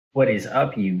What is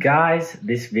up, you guys?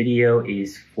 This video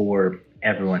is for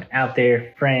everyone out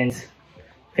there, friends,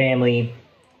 family,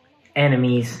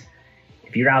 enemies.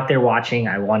 If you're out there watching,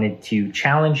 I wanted to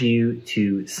challenge you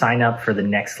to sign up for the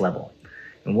next level.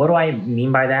 And what do I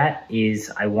mean by that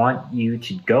is I want you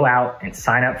to go out and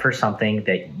sign up for something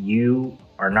that you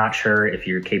are not sure if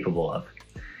you're capable of.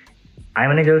 I'm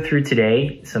going to go through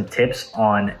today some tips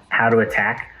on how to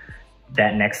attack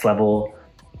that next level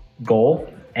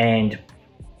goal, and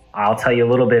I'll tell you a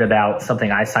little bit about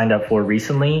something I signed up for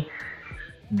recently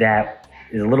that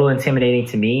is a little intimidating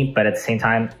to me, but at the same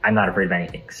time, I'm not afraid of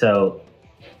anything. So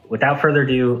without further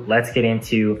ado, let's get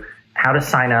into how to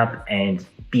sign up and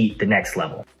beat the next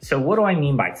level. So what do I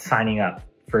mean by signing up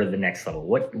for the next level?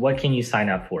 What can you sign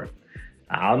up for?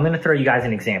 I'm going to throw you guys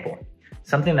an example.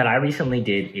 Something that I recently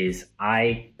did is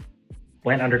I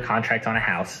went under contract on a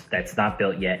house that's not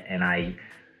built yet, and I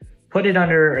put it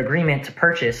under agreement to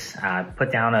purchase,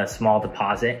 put down a small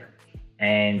deposit,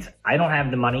 and I don't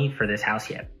have the money for this house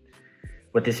yet.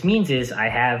 What this means is I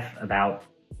have about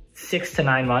 6 to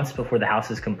 9 months before the house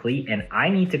is complete, and I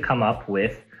need to come up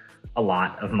with a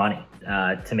lot of money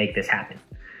to make this happen.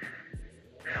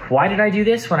 Why did I do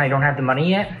this when I don't have the money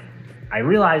yet? I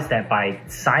realized that by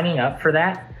signing up for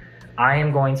that, I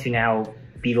am going to now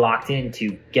be locked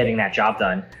into getting that job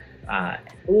done,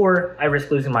 or I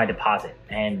risk losing my deposit.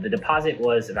 And the deposit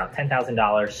was about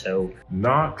 $10,000, so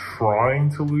not trying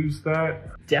to lose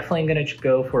that. Definitely gonna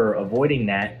go for avoiding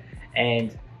that.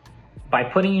 And by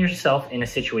putting yourself in a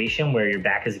situation where your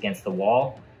back is against the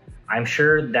wall, I'm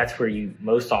sure that's where you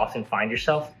most often find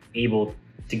yourself able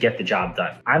to get the job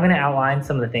done. I'm gonna outline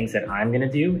some of the things that I'm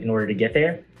gonna do in order to get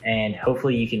there, and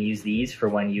hopefully you can use these for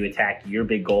when you attack your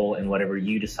big goal and whatever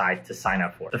you decide to sign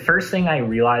up for. The first thing I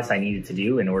realized I needed to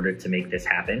do in order to make this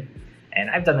happen, and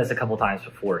I've done this a couple times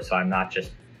before, so I'm not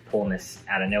just pulling this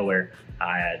out of nowhere.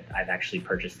 I've actually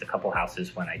purchased a couple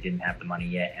houses when I didn't have the money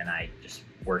yet, and I just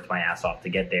worked my ass off to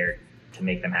get there to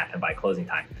make them happen by closing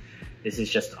time. This is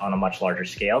just on a much larger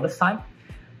scale this time.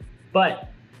 But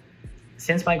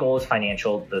since my goal is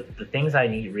financial, the things I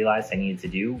realized I needed to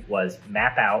do was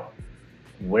map out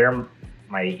where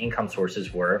my income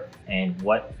sources were and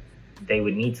what they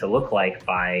would need to look like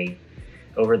by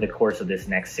over the course of this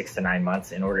next 6 to 9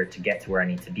 months in order to get to where I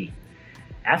need to be.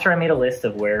 After I made a list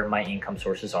of where my income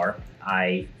sources are,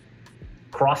 I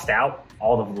crossed out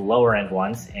all of the lower end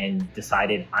ones and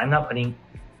decided I'm not putting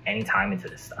any time into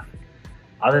this stuff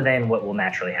other than what will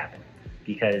naturally happen,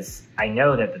 because I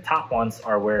know that the top ones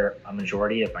are where a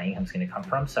majority of my income is going to come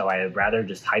from. So I would rather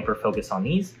just hyper focus on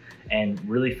these and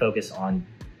really focus on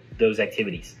those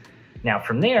activities. Now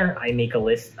from there, I make a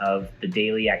list of the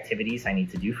daily activities I need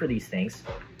to do for these things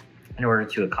in order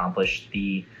to accomplish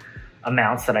the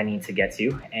amounts that I need to get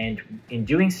to. And in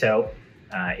doing so,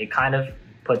 it kind of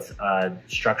puts a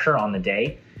structure on the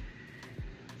day.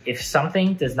 If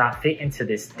something does not fit into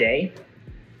this day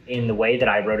in the way that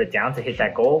I wrote it down to hit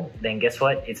that goal, then guess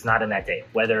what? It's not in that day.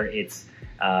 Whether it's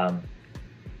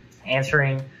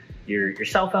answering your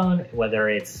cell phone, whether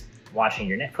it's watching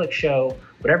your Netflix show,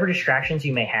 whatever distractions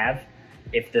you may have,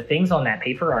 if the things on that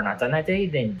paper are not done that day,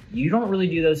 then you don't really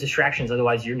do those distractions.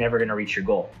 Otherwise, you're never gonna reach your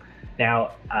goal.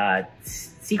 Now,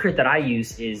 secret that I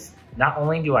use is not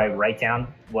only do I write down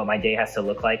what my day has to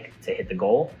look like to hit the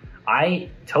goal, I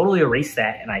totally erase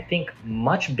that and I think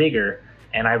much bigger,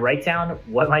 and I write down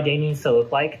what my day needs to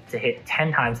look like to hit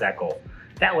 10 times that goal.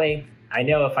 That way, I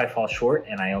know if I fall short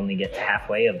and I only get to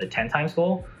halfway of the 10 times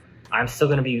goal, I'm still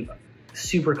gonna be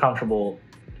super comfortable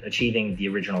achieving the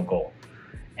original goal.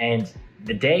 And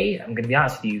the day, I'm gonna be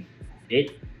honest with you,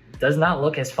 it does not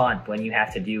look as fun when you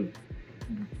have to do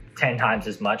 10 times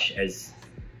as much as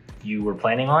you were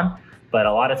planning on. But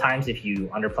a lot of times if you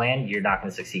underplan, you're not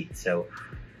gonna succeed. So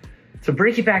to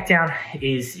break it back down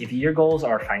is if your goals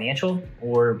are financial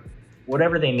or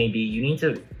whatever they may be, you need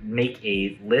to make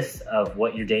a list of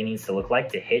what your day needs to look like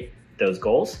to hit those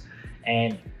goals.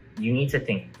 And you need to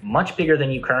think much bigger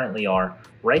than you currently are.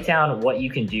 Write down what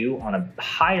you can do on a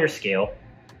higher scale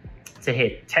to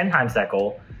hit 10 times that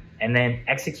goal, and then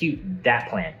execute that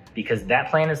plan, because that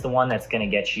plan is the one that's going to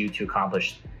get you to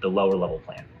accomplish the lower level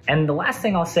plan. And the last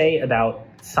thing I'll say about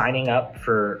signing up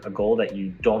for a goal that you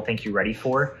don't think you're ready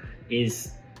for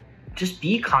is just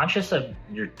be conscious of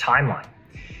your timeline.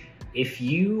 If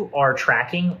you are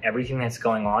tracking everything that's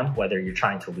going on, whether you're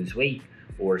trying to lose weight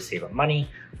or save up money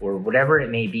or whatever it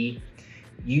may be,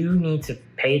 you need to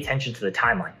pay attention to the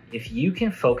timeline. If you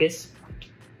can focus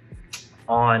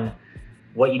on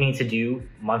what you need to do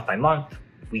month by month,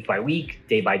 week by week,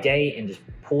 day by day, and just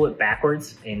pull it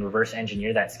backwards and reverse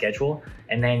engineer that schedule.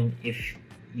 And then if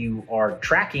you are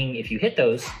tracking, if you hit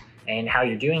those, and how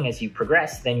you're doing as you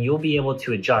progress, then you'll be able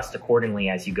to adjust accordingly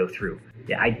as you go through.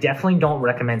 Yeah, I definitely don't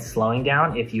recommend slowing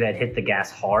down if you had hit the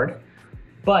gas hard,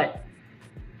 but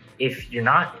if you're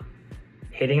not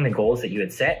hitting the goals that you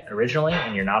had set originally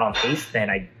and you're not on pace, then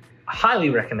I highly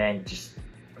recommend just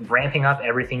ramping up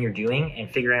everything you're doing and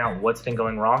figuring out what's been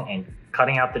going wrong and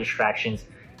cutting out the distractions,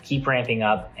 keep ramping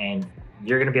up, and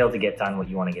you're gonna be able to get done what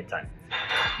you wanna get done.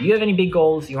 If you have any big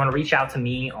goals, you wanna reach out to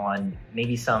me on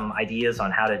maybe some ideas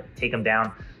on how to take them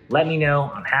down, let me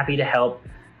know. I'm happy to help.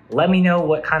 Let me know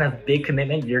what kind of big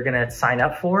commitment you're gonna sign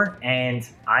up for, and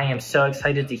I am so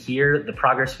excited to hear the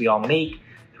progress we all make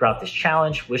throughout this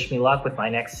challenge. Wish me luck with my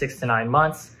next 6 to 9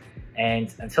 months,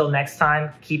 and until next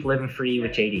time, keep living free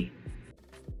with JD.